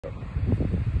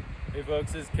Hey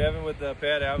folks, this is Kevin with the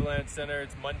Payette Avalanche Center.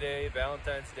 It's Monday,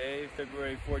 Valentine's Day,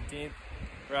 February 14th.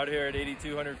 We're out here at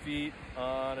 8,200 feet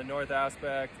on a north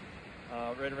aspect,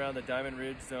 right around the Diamond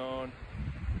Ridge zone.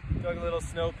 Dug a little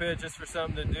snow pit just for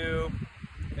something to do,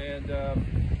 and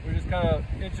we're just kind of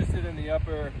interested in the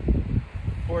upper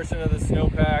portion of the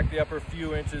snowpack, the upper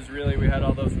few inches really. We had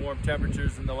all those warm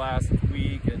temperatures in the last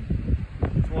week and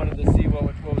just wanted to see what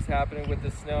was happening with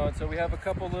the snow. And so we have a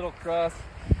couple little crusts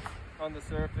on the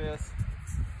surface.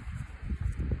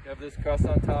 You have this crust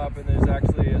on top, and there's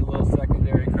actually a little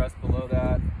secondary crust below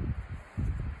that.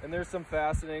 And there's some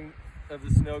faceting of the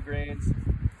snow grains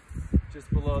just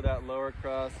below that lower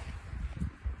crust.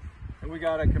 And we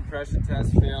got a compression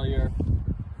test failure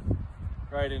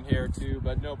right in here too,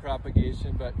 but no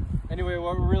propagation. But anyway,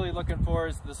 what we're really looking for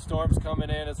is the storm's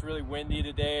coming in. It's really windy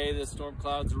today. The storm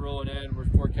clouds are rolling in. We're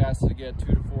forecasted to get 2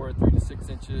 to 4, 3 to 6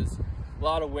 inches. A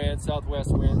lot of wind,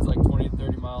 southwest winds like 20 to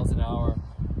 30 miles an hour.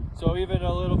 So even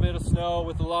a little bit of snow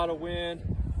with a lot of wind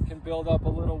can build up a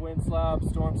little wind slab,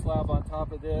 storm slab on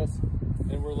top of this,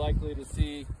 and we're likely to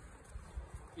see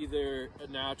either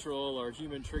a natural or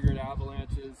human triggered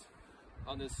avalanches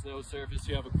on this snow surface.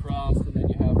 You have a crust and then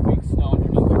you have weak snow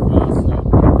underneath the crust.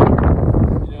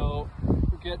 So, you know,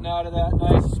 we're getting out of that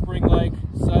nice spring-like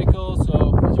cycle.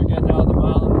 So as you're getting out of the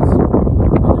mountains,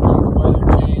 the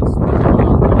weather changes,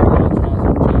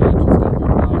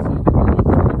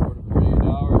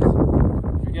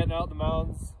 out in the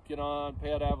mountains, get on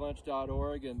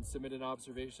payetteavalanche.org and submit an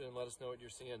observation and let us know what you're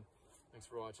seeing. Thanks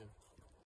for watching.